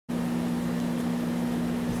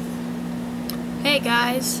Hey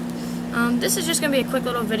guys, this is just going to be a quick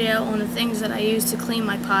little video on the things that I use to clean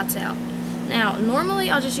my pots out. Now, normally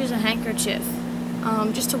I'll just use a handkerchief,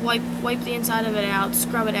 just to wipe the inside of it out,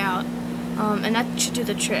 scrub it out, and that should do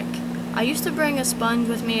the trick. I used to bring a sponge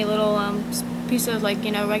with me, a little piece of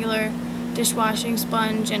regular dishwashing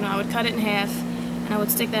sponge, and I would cut it in half, and I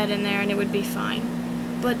would stick that in there and it would be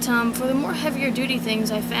fine. But for the more heavier duty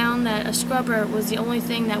things, I found that a scrubber was the only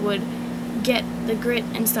thing that would get the grit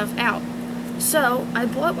and stuff out. So I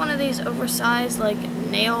bought one of these oversized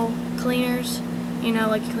nail cleaners,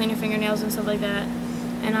 like you clean your fingernails and stuff like that,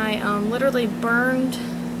 and I literally burned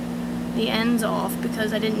the ends off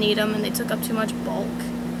because I didn't need them and they took up too much bulk.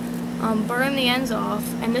 Burned the ends off,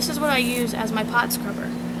 and this is what I use as my pot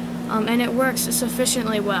scrubber, and it works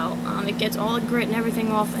sufficiently well. It gets all the grit and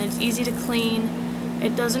everything off, and it's easy to clean.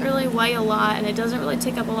 It doesn't really weigh a lot, and it doesn't really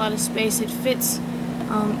take up a lot of space. It fits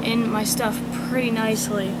in my stuff pretty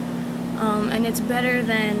nicely. And it's better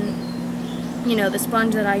than, the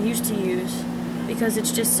sponge that I used to use because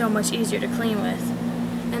it's just so much easier to clean with.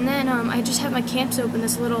 And then I just have my camp soap in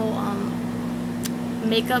this little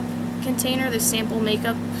makeup container, this sample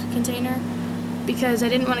makeup container, because I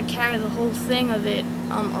didn't want to carry the whole thing of it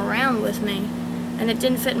around with me, and it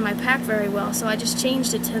didn't fit in my pack very well, so I just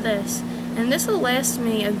changed it to this. And this will last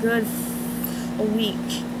me a good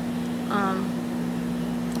week,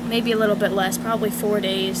 maybe a little bit less, probably 4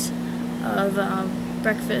 days of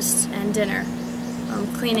breakfast and dinner,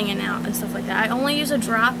 cleaning it out and stuff like that. I only use a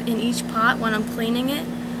drop in each pot when I'm cleaning it.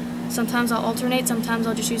 Sometimes I'll alternate, sometimes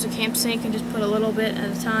I'll just use a camp sink and just put a little bit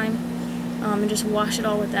at a time and just wash it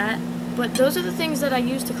all with that. But those are the things that I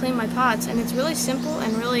use to clean my pots, and it's really simple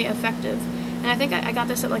and really effective. And I think I got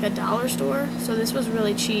this at a dollar store, so this was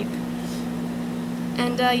really cheap.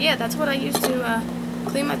 And yeah, that's what I use to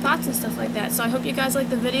clean my pots and stuff like that. So I hope you guys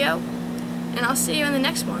like the video, and I'll see you in the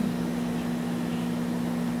next one.